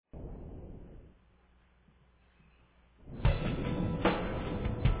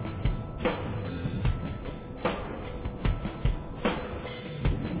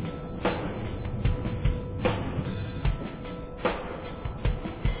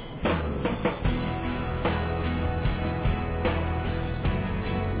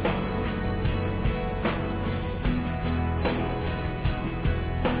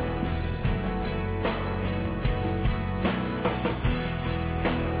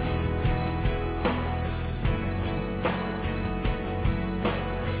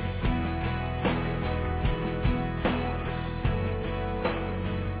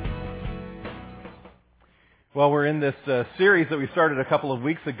Well, we're in this series that we started a couple of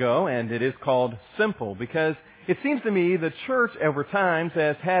weeks ago, and it is called Simple, because it seems to me the church over times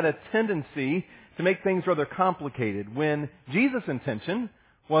has had a tendency to make things rather complicated, when Jesus' intention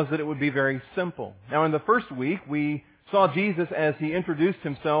was that it would be very simple. Now, in the first week, we saw Jesus as he introduced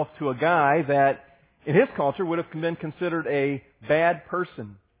himself to a guy that, in his culture, would have been considered a bad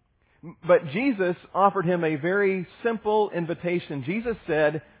person. But Jesus offered him a very simple invitation. Jesus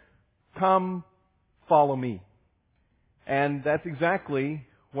said, "Come, follow me." And that's exactly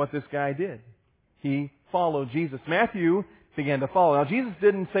what this guy did. He followed Jesus. Matthew began to follow. Now, Jesus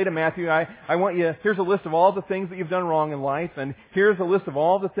didn't say to Matthew, I want you, here's a list of all the things that you've done wrong in life, and here's a list of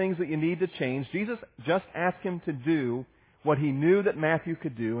all the things that you need to change. Jesus just asked him to do what he knew that Matthew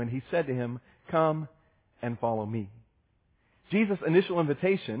could do, and he said to him, "Come and follow me." Jesus' initial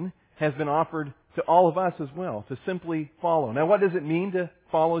invitation has been offered to all of us as well, to simply follow. Now, what does it mean to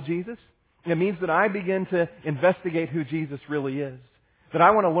follow Jesus? It means that I begin to investigate who Jesus really is. That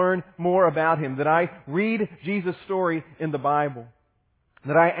I want to learn more about Him. That I read Jesus' story in the Bible.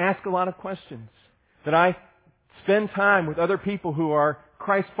 That I ask a lot of questions. That I spend time with other people who are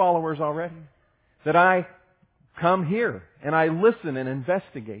Christ followers already. That I come here and I listen and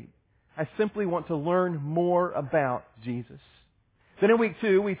investigate. I simply want to learn more about Jesus. Then in week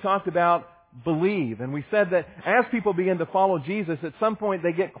 2, we talked about believe. And we said that as people begin to follow Jesus, at some point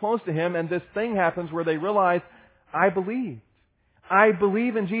they get close to Him and this thing happens where they realize, I believe. I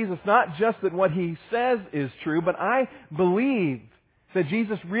believe in Jesus, not just that what He says is true, but I believe that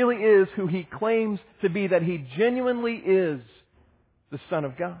Jesus really is who He claims to be, that He genuinely is the Son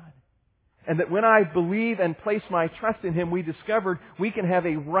of God. And that when I believe and place my trust in Him, we discovered we can have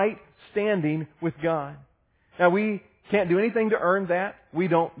a right standing with God. Now, we can't do anything to earn that. We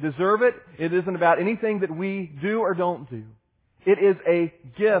don't deserve it. It isn't about anything that we do or don't do. It is a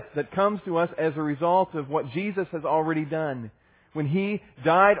gift that comes to us as a result of what Jesus has already done when He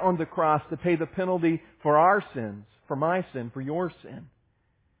died on the cross to pay the penalty for our sins, for my sin, for your sin.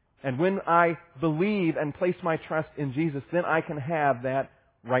 And when I believe and place my trust in Jesus, then I can have that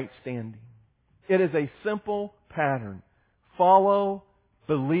right standing. It is a simple pattern. Follow,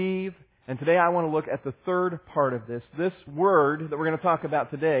 believe, and today I want to look at the third part of this. This word that we're going to talk about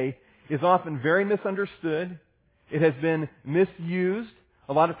today is often very misunderstood. It has been misused.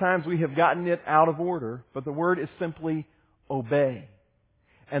 A lot of times we have gotten it out of order, but the word is simply obey.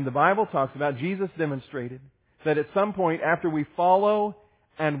 And the Bible talks about, Jesus demonstrated that at some point after we follow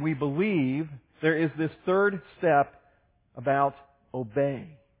and we believe, there is this third step about obey.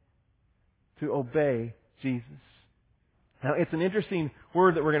 To obey Jesus. Now, it's an interesting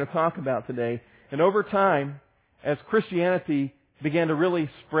word that we're going to talk about today. And over time, as Christianity began to really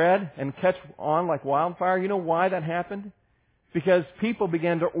spread and catch on like wildfire, you know why that happened? Because people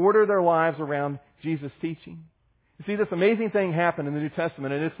began to order their lives around Jesus' teaching. You see, this amazing thing happened in the New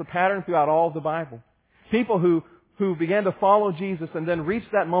Testament, and it's the pattern throughout all of the Bible. People who began to follow Jesus and then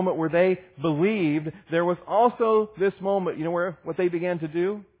reached that moment where they believed, there was also this moment, you know what they began to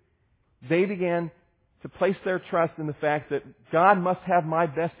do? They began to place their trust in the fact that God must have my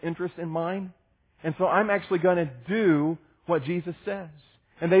best interest in mind. And so I'm actually going to do what Jesus says.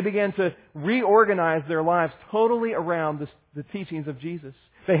 And they began to reorganize their lives totally around the teachings of Jesus.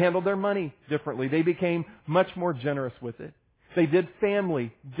 They handled their money differently. They became much more generous with it. They did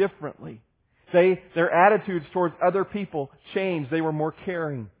family differently. Their attitudes towards other people changed. They were more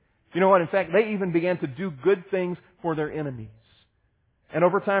caring. You know what? In fact, they even began to do good things for their enemies. And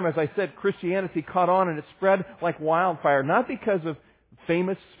over time, as I said, Christianity caught on and it spread like wildfire, not because of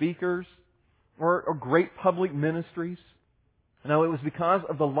famous speakers or great public ministries. No, it was because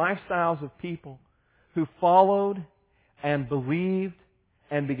of the lifestyles of people who followed and believed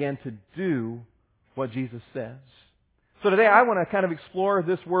and began to do what Jesus says. So today I want to kind of explore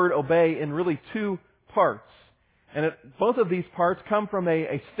this word obey in really two parts. And both of these parts come from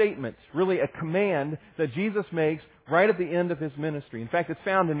a statement, really a command that Jesus makes right at the end of His ministry. In fact, it's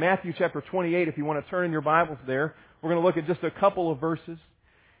found in Matthew chapter 28, if you want to turn in your Bibles there. We're going to look at just a couple of verses.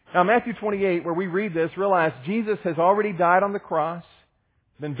 Now, Matthew 28, where we read this, realize Jesus has already died on the cross,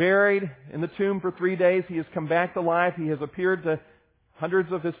 been buried in the tomb for 3 days. He has come back to life. He has appeared to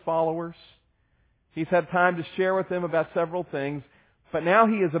hundreds of His followers. He's had time to share with them about several things. But now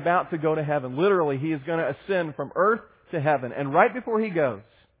He is about to go to heaven. Literally, He is going to ascend from earth to heaven. And right before He goes,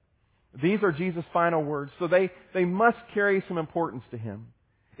 these are Jesus' final words. So they must carry some importance to Him.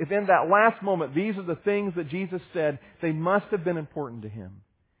 If in that last moment, these are the things that Jesus said, they must have been important to Him.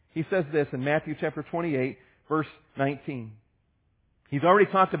 He says this in Matthew chapter 28, verse 19. He's already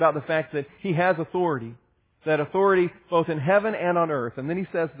talked about the fact that He has authority. That authority both in heaven and on earth. And then He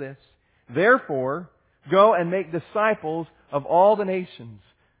says this, "Therefore, Go and make disciples of all the nations.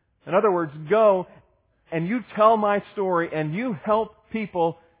 In other words, go and you tell my story and you help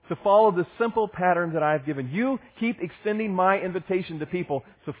people to follow the simple pattern that I've given. You keep extending my invitation to people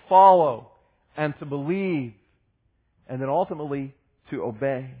to follow and to believe and then ultimately to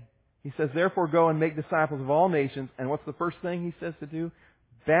obey. He says, therefore go and make disciples of all nations. And what's the first thing he says to do?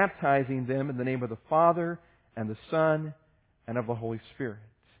 Baptizing them in the name of the Father and the Son and of the Holy Spirit.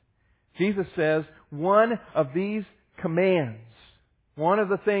 Jesus says one of these commands, one of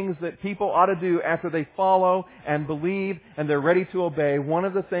the things that people ought to do after they follow and believe and they're ready to obey, one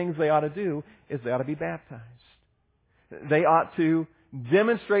of the things they ought to do is they ought to be baptized. They ought to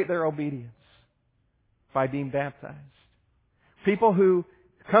demonstrate their obedience by being baptized. People who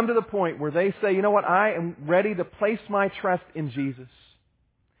come to the point where they say, you know what, I am ready to place my trust in Jesus.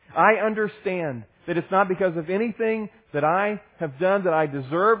 I understand that it's not because of anything that I have done that I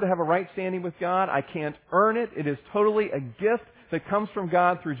deserve to have a right standing with God. I can't earn it. It is totally a gift that comes from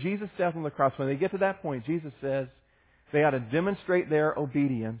God through Jesus' death on the cross. When they get to that point, Jesus says they ought to demonstrate their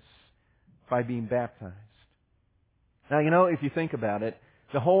obedience by being baptized. Now, you know, if you think about it,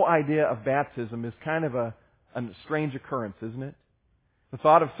 the whole idea of baptism is kind of a strange occurrence, isn't it? The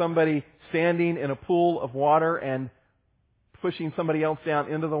thought of somebody standing in a pool of water and pushing somebody else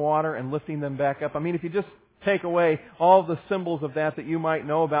down into the water and lifting them back up. I mean, if you just take away all the symbols of that you might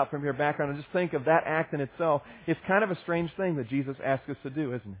know about from your background and just think of that act in itself, it's kind of a strange thing that Jesus asks us to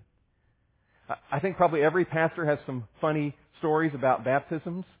do, isn't it? I think probably every pastor has some funny stories about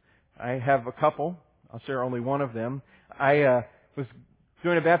baptisms. I have a couple. I'll share only one of them. I was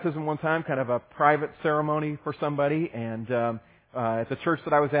doing a baptism one time, kind of a private ceremony for somebody, and at the church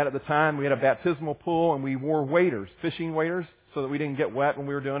that I was at the time, we had a baptismal pool, and we wore waders, fishing waders, so that we didn't get wet when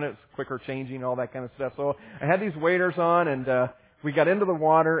we were doing it. It's quicker changing, all that kind of stuff. So I had these waders on, and we got into the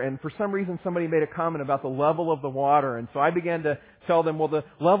water, and for some reason somebody made a comment about the level of the water, and so I began to tell them, well, the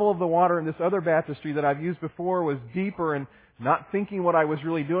level of the water in this other baptistry that I've used before was deeper, and not thinking what I was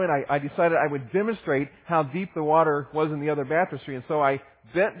really doing, I decided I would demonstrate how deep the water was in the other baptistry, and so I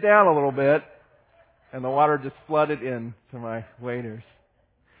bent down a little bit, and the water just flooded into my waders.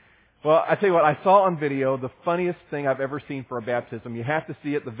 Well, I tell you what, I saw on video the funniest thing I've ever seen for a baptism. You have to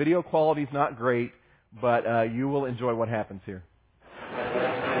see it. The video quality's not great, but you will enjoy what happens here.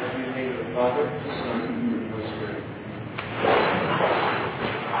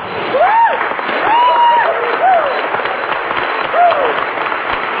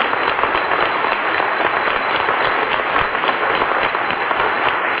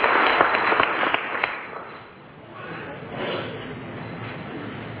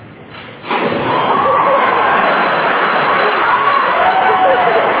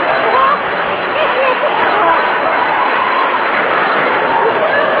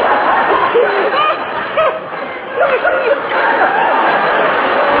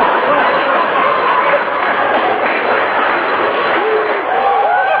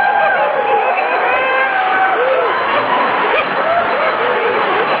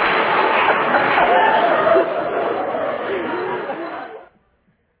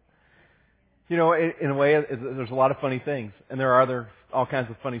 You know, in a way, there's a lot of funny things, and there are all kinds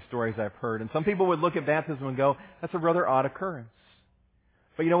of funny stories I've heard. And some people would look at baptism and go, that's a rather odd occurrence.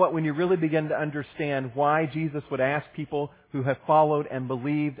 But you know what? When you really begin to understand why Jesus would ask people who have followed and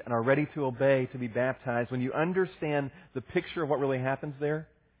believed and are ready to obey to be baptized, when you understand the picture of what really happens there,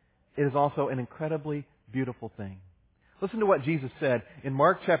 it is also an incredibly beautiful thing. Listen to what Jesus said in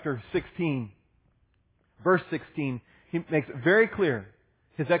Mark chapter 16, verse 16. He makes it very clear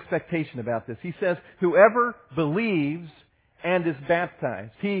his expectation about this. He says, whoever believes and is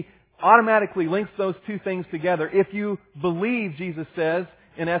baptized. He automatically links those two things together. If you believe, Jesus says,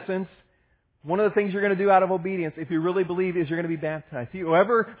 in essence, one of the things you're going to do out of obedience, if you really believe, is you're going to be baptized.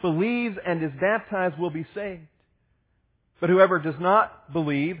 Whoever believes and is baptized will be saved. But whoever does not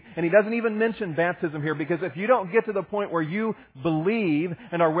believe, and he doesn't even mention baptism here, because if you don't get to the point where you believe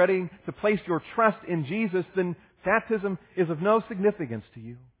and are ready to place your trust in Jesus, then baptism is of no significance to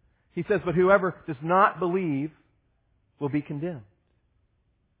you. He says, but whoever does not believe will be condemned.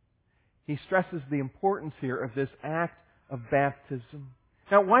 He stresses the importance here of this act of baptism.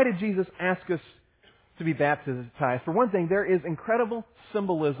 Now, why did Jesus ask us to be baptized? For one thing, there is incredible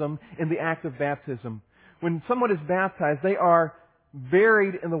symbolism in the act of baptism. When someone is baptized, they are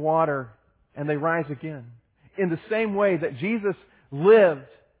buried in the water and they rise again. In the same way that Jesus lived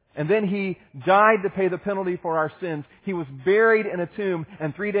and then He died to pay the penalty for our sins. He was buried in a tomb,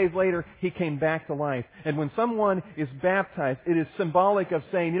 and 3 days later, He came back to life. And when someone is baptized, it is symbolic of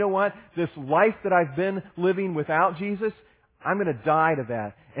saying, you know what? This life that I've been living without Jesus, I'm going to die to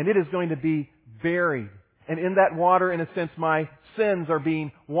that. And it is going to be buried And in that water, in a sense, my sins are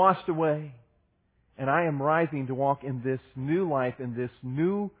being washed away. And I am rising to walk in this new life, in this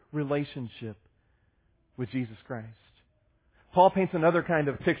new relationship with Jesus Christ. Paul paints another kind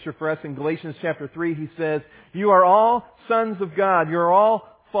of picture for us in Galatians chapter 3. He says, you are all sons of God. You are all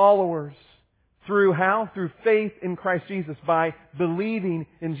followers. Through how? Through faith in Christ Jesus, by believing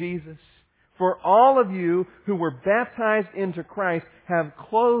in Jesus. For all of you who were baptized into Christ have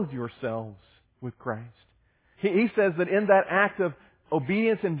clothed yourselves with Christ. He says that in that act of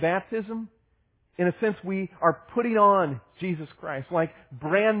obedience in baptism, in a sense, we are putting on Jesus Christ like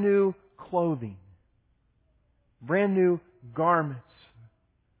brand new clothing, brand new garments,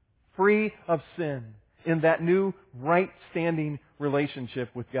 free of sin, in that new right standing relationship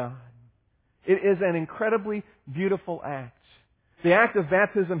with God. It is an incredibly beautiful act. The act of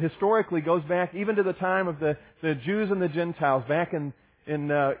baptism historically goes back even to the time of the Jews and the Gentiles, back in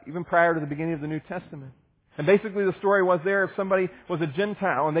even prior to the beginning of the New Testament. And basically the story was there, if somebody was a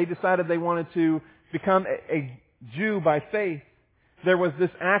Gentile and they decided they wanted to become a Jew by faith, there was this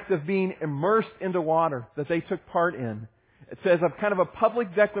act of being immersed into water that they took part in. It says a kind of a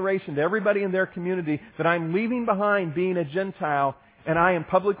public declaration to everybody in their community that I'm leaving behind being a Gentile and I am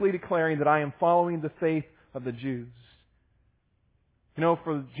publicly declaring that I am following the faith of the Jews. You know,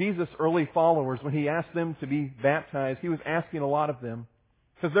 for Jesus' early followers, when He asked them to be baptized, He was asking a lot of them.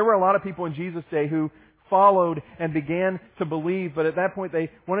 Because there were a lot of people in Jesus' day who followed and began to believe, but at that point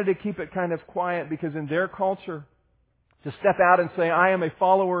they wanted to keep it kind of quiet because in their culture, to step out and say, I am a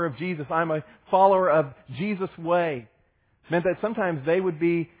follower of Jesus, I'm a follower of Jesus' way, meant that sometimes they would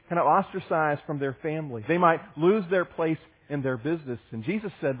be kind of ostracized from their family. They might lose their place in their business. And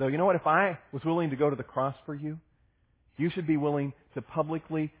Jesus said, though, you know what, if I was willing to go to the cross for you, you should be willing to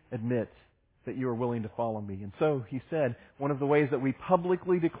publicly admit that you are willing to follow me. And so He said, one of the ways that we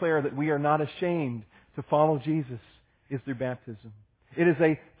publicly declare that we are not ashamed to follow Jesus is through baptism. It is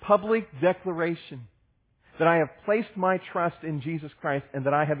a public declaration that I have placed my trust in Jesus Christ and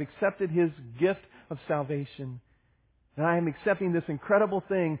that I have accepted His gift of salvation. And I am accepting this incredible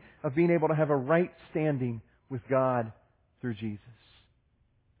thing of being able to have a right standing with God through Jesus.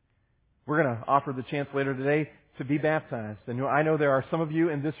 We're going to offer the chance later today to be baptized. And I know there are some of you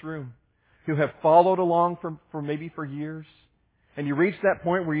in this room who have followed along for maybe for years. And you reached that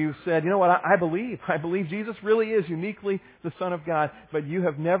point where you said, you know what, I believe Jesus really is uniquely the Son of God. But you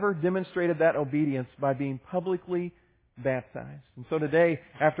have never demonstrated that obedience by being publicly baptized. And so today,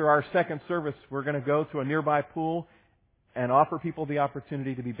 after our second service, we're going to go to a nearby pool and offer people the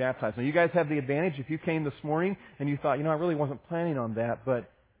opportunity to be baptized. Now you guys have the advantage if you came this morning and you thought, you know, I really wasn't planning on that,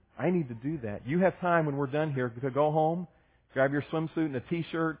 but I need to do that. You have time when we're done here to go home, grab your swimsuit and a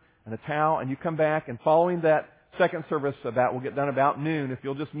t-shirt and a towel, and you come back, and following that second service we'll get done about noon, if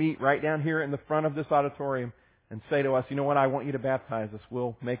you'll just meet right down here in the front of this auditorium and say to us, you know what, I want you to baptize us.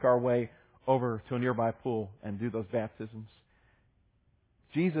 We'll make our way over to a nearby pool and do those baptisms.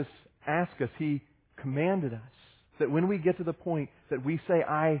 Jesus asked us, He commanded us that when we get to the point that we say,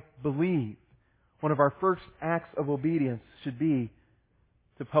 I believe, one of our first acts of obedience should be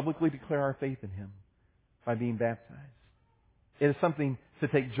to publicly declare our faith in Him by being baptized. It is something to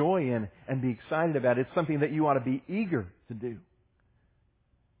take joy in and be excited about. It's something that you ought to be eager to do,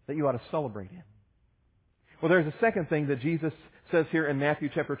 that you ought to celebrate in. Well, there's a second thing that Jesus says here in Matthew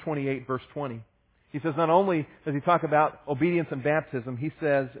chapter 28, verse 20. He says not only does He talk about obedience and baptism, He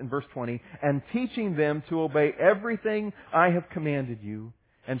says in verse 20, and teaching them to obey everything I have commanded you,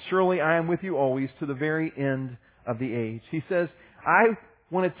 and surely I am with you always to the very end of the age. He says, I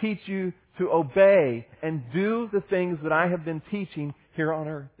want to teach you to obey and do the things that I have been teaching here on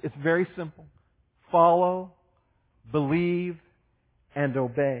earth. It's very simple. Follow, believe, and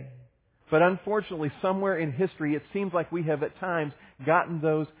obey. But unfortunately, somewhere in history, it seems like we have at times gotten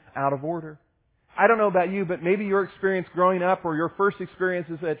those out of order. I don't know about you, but maybe your experience growing up or your first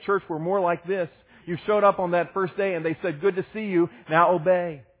experiences at church were more like this. You showed up on that first day and they said, good to see you, now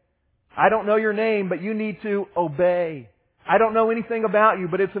obey. I don't know your name, but you need to obey. I don't know anything about you,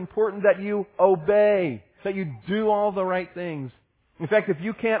 but it's important that you obey, that you do all the right things. In fact, if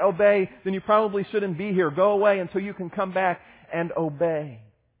you can't obey, then you probably shouldn't be here. Go away until you can come back and obey.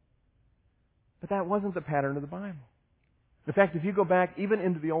 But that wasn't the pattern of the Bible. In fact, if you go back even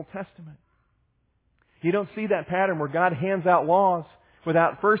into the Old Testament, you don't see that pattern where God hands out laws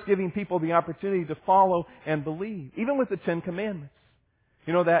without first giving people the opportunity to follow and believe. Even with the Ten Commandments.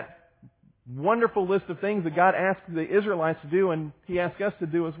 You know, that wonderful list of things that God asked the Israelites to do, and He asked us to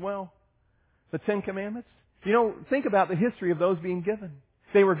do as well. The Ten Commandments. You know, think about the history of those being given.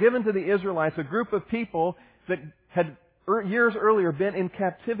 They were given to the Israelites, a group of people that had years earlier been in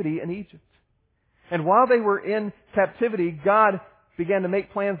captivity in Egypt. And while they were in captivity, God began to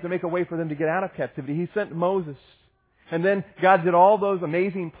make plans to make a way for them to get out of captivity. He sent Moses. And then God did all those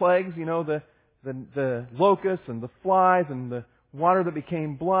amazing plagues, the locusts and the flies and the water that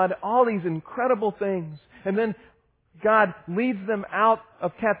became blood, all these incredible things. And then God leads them out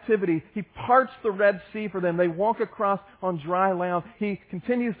of captivity. He parts the Red Sea for them. They walk across on dry land. He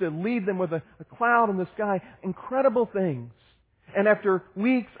continues to lead them with a cloud in the sky. Incredible things. And after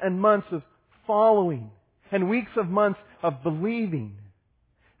weeks and months of following and weeks of months of believing,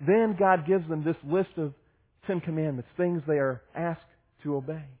 then God gives them this list of 10 commandments, things they are asked to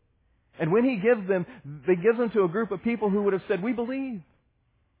obey. And when He gives them, He gives them to a group of people who would have said, we believe.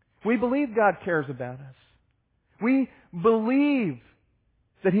 We believe God cares about us. We believe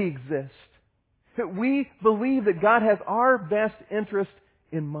that He exists. That we believe that God has our best interest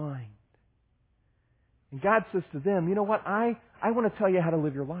in mind. And God says to them, you know what? I want to tell you how to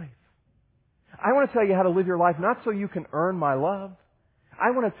live your life. I want to tell you how to live your life not so you can earn my love.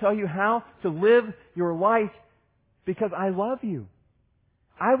 I want to tell you how to live your life because I love you.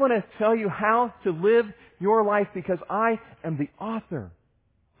 I want to tell you how to live your life because I am the author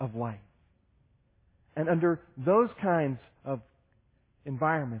of life. And under those kinds of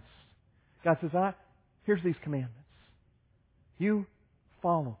environments, God says, here's these commandments. You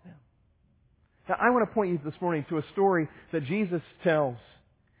follow them. Now, I want to point you this morning to a story that Jesus tells.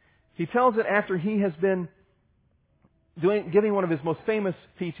 He tells it after He has been giving one of His most famous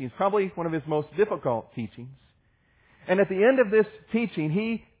teachings, probably one of His most difficult teachings. And at the end of this teaching,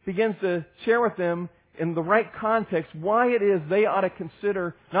 He begins to share with them in the right context why it is they ought to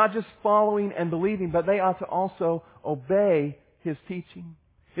consider not just following and believing, but they ought to also obey His teaching.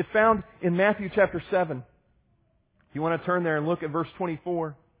 It's found in Matthew chapter 7. If you want to turn there and look at verse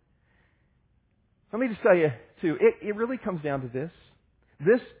 24. Let me just tell you, too, it really comes down to this.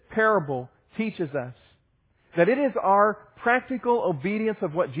 This parable teaches us that it is our practical obedience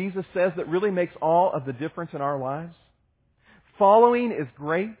of what Jesus says that really makes all of the difference in our lives. Following is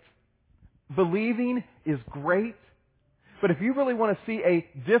great. Believing is great. But if you really want to see a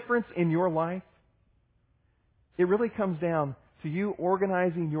difference in your life, it really comes down to you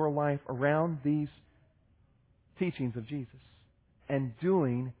organizing your life around these teachings of Jesus and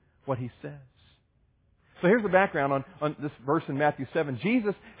doing what He says. So here's the background on this verse in Matthew 7.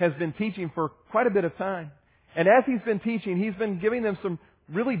 Jesus has been teaching for quite a bit of time. And as He's been teaching, He's been giving them some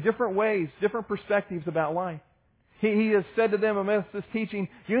really different ways, different perspectives about life. He has said to them amidst this teaching,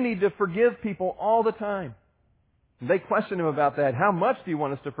 you need to forgive people all the time. And they questioned Him about that. How much do you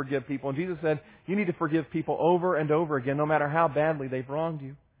want us to forgive people? And Jesus said, you need to forgive people over and over again, no matter how badly they've wronged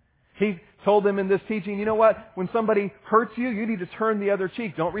you. He told them in this teaching, you know what? When somebody hurts you, you need to turn the other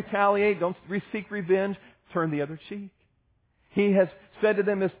cheek. Don't retaliate. Don't seek revenge. Turn the other cheek. He has said to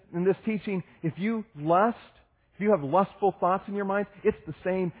them in this teaching, if you have lustful thoughts in your mind, it's the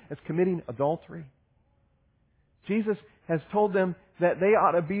same as committing adultery. Jesus has told them that they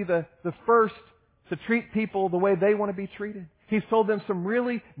ought to be the first to treat people the way they want to be treated. He's told them some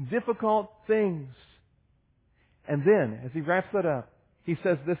really difficult things. And then, as He wraps that up, He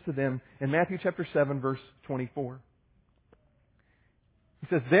says this to them in Matthew chapter 7, verse 24. He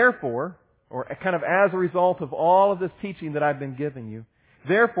says, therefore, or kind of as a result of all of this teaching that I've been giving you,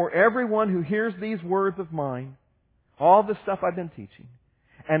 therefore, everyone who hears these words of mine, all the stuff I've been teaching,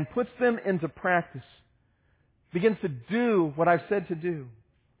 and puts them into practice, begins to do what I've said to do,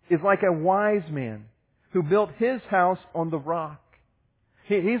 is like a wise man who built his house on the rock.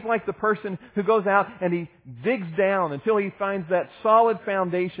 He's like the person who goes out and he digs down until he finds that solid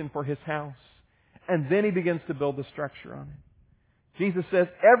foundation for his house. And then he begins to build the structure on it. Jesus says,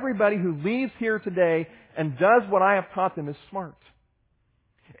 everybody who leaves here today and does what I have taught them is smart.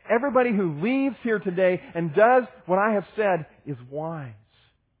 Everybody who leaves here today and does what I have said is wise.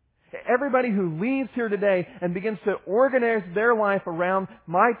 Everybody who leaves here today and begins to organize their life around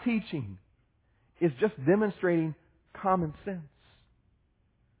my teaching is just demonstrating common sense.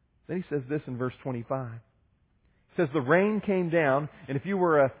 Then he says this in verse 25. He says, the rain came down, and if you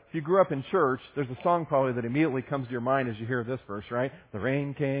grew up in church, there's a song probably that immediately comes to your mind as you hear this verse, right? The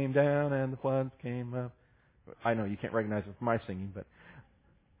rain came down and the floods came up. I know you can't recognize it from my singing, but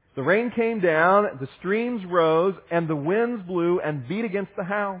the rain came down, the streams rose, and the winds blew and beat against the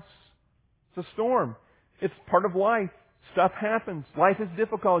house. It's a storm. It's part of life. Stuff happens. Life is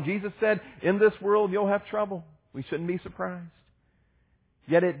difficult. Jesus said, in this world you'll have trouble. We shouldn't be surprised.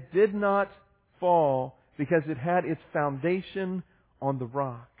 Yet it did not fall because it had its foundation on the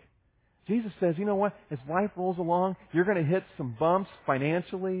rock. Jesus says, you know what? As life rolls along, you're going to hit some bumps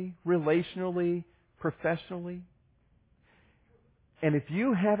financially, relationally, professionally. And if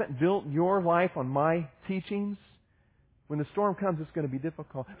you haven't built your life on my teachings, when the storm comes, it's going to be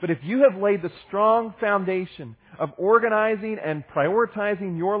difficult. But if you have laid the strong foundation of organizing and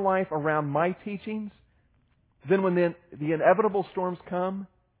prioritizing your life around my teachings, then when the inevitable storms come,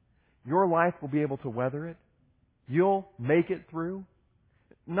 your life will be able to weather it. You'll make it through.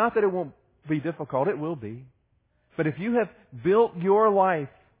 Not that it won't be difficult, it will be. But if you have built your life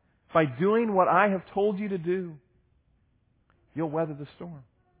by doing what I have told you to do, you'll weather the storm.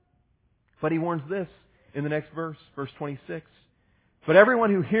 But he warns this in the next verse, verse 26. But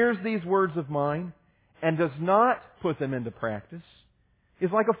everyone who hears these words of mine and does not put them into practice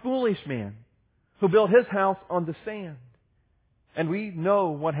is like a foolish man who built his house on the sand. And we know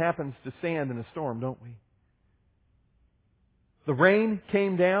what happens to sand in a storm, don't we? The rain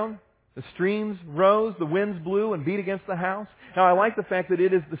came down, the streams rose, the winds blew and beat against the house. Now I like the fact that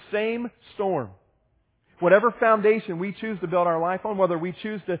it is the same storm. Whatever foundation we choose to build our life on, whether we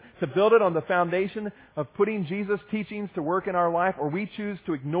choose to build it on the foundation of putting Jesus' teachings to work in our life, or we choose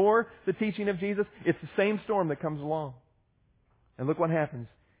to ignore the teaching of Jesus, it's the same storm that comes along. And look what happens.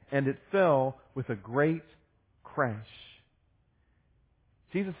 And it fell with a great crash.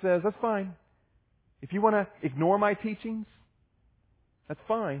 Jesus says, that's fine. If you want to ignore my teachings, that's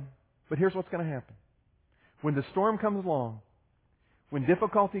fine. But here's what's going to happen. When the storm comes along, when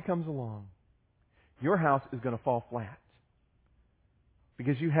difficulty comes along, your house is going to fall flat.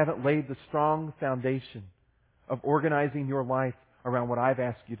 Because you haven't laid the strong foundation of organizing your life around what I've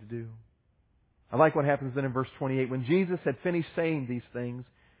asked you to do. I like what happens then in verse 28. When Jesus had finished saying these things,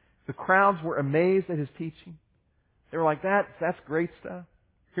 the crowds were amazed at His teaching. They were like, that's great stuff.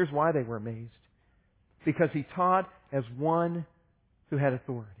 Here's why they were amazed. Because He taught as one who had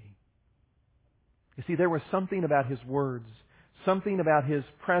authority. You see, there was something about His words, something about His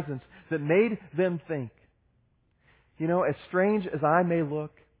presence that made them think, as strange as I may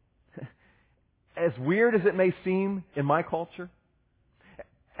look, as weird as it may seem in my culture,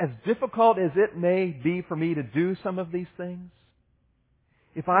 as difficult as it may be for me to do some of these things,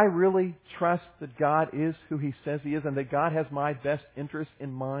 if I really trust that God is who He says He is and that God has my best interest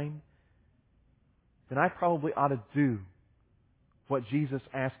in mind, then I probably ought to do what Jesus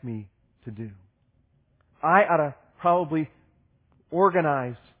asked me to do. I ought to probably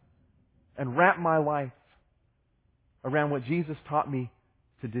organize and wrap my life around what Jesus taught me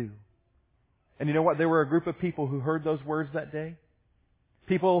to do. And you know what? There were a group of people who heard those words that day.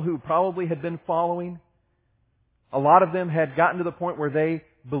 People who probably had been following. A lot of them had gotten to the point where they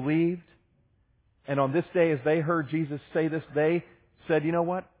believed. And on this day, as they heard Jesus say this, they said, you know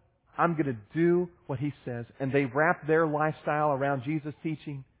what? I'm going to do what He says. And they wrapped their lifestyle around Jesus'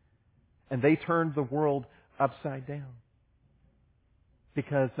 teaching. And they turned the world upside down.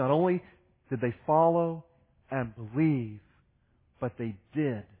 Because not only did they follow and believe, but they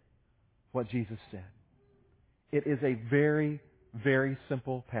did what Jesus said. It is a very, very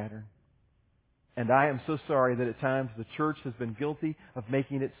simple pattern. And I am so sorry that at times the church has been guilty of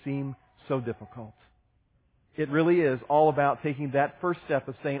making it seem so difficult. It really is all about taking that first step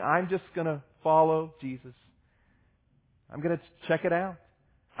of saying, I'm just going to follow Jesus. I'm going to check it out.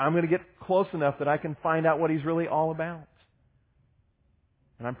 I'm going to get close enough that I can find out what He's really all about.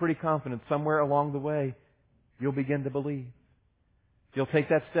 And I'm pretty confident somewhere along the way, you'll begin to believe. You'll take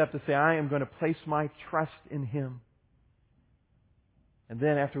that step to say, I am going to place my trust in Him. And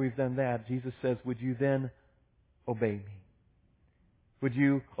then after we've done that, Jesus says, would you then obey me? Would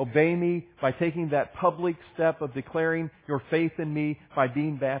you obey me by taking that public step of declaring your faith in me by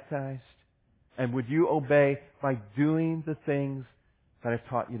being baptized? And would you obey by doing the things that I've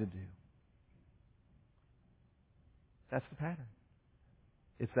taught you to do? That's the pattern.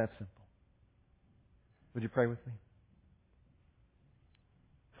 It's that simple. Would you pray with me?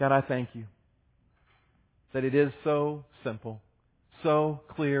 God, I thank You that it is so simple, so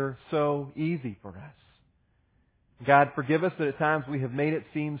clear, so easy for us. God, forgive us that at times we have made it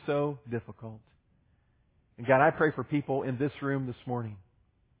seem so difficult. And God, I pray for people in this room this morning,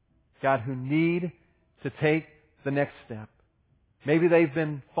 God, who need to take the next step. Maybe they've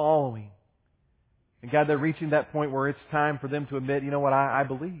been following. And God, they're reaching that point where it's time for them to admit, you know what, I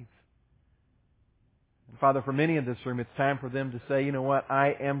believe. And Father, for many in this room, it's time for them to say, you know what,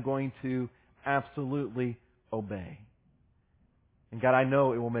 I am going to absolutely obey. And God, I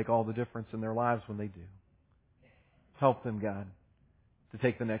know it will make all the difference in their lives when they do. Help them, God, to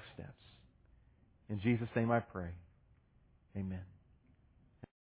take the next steps. In Jesus' name I pray. Amen.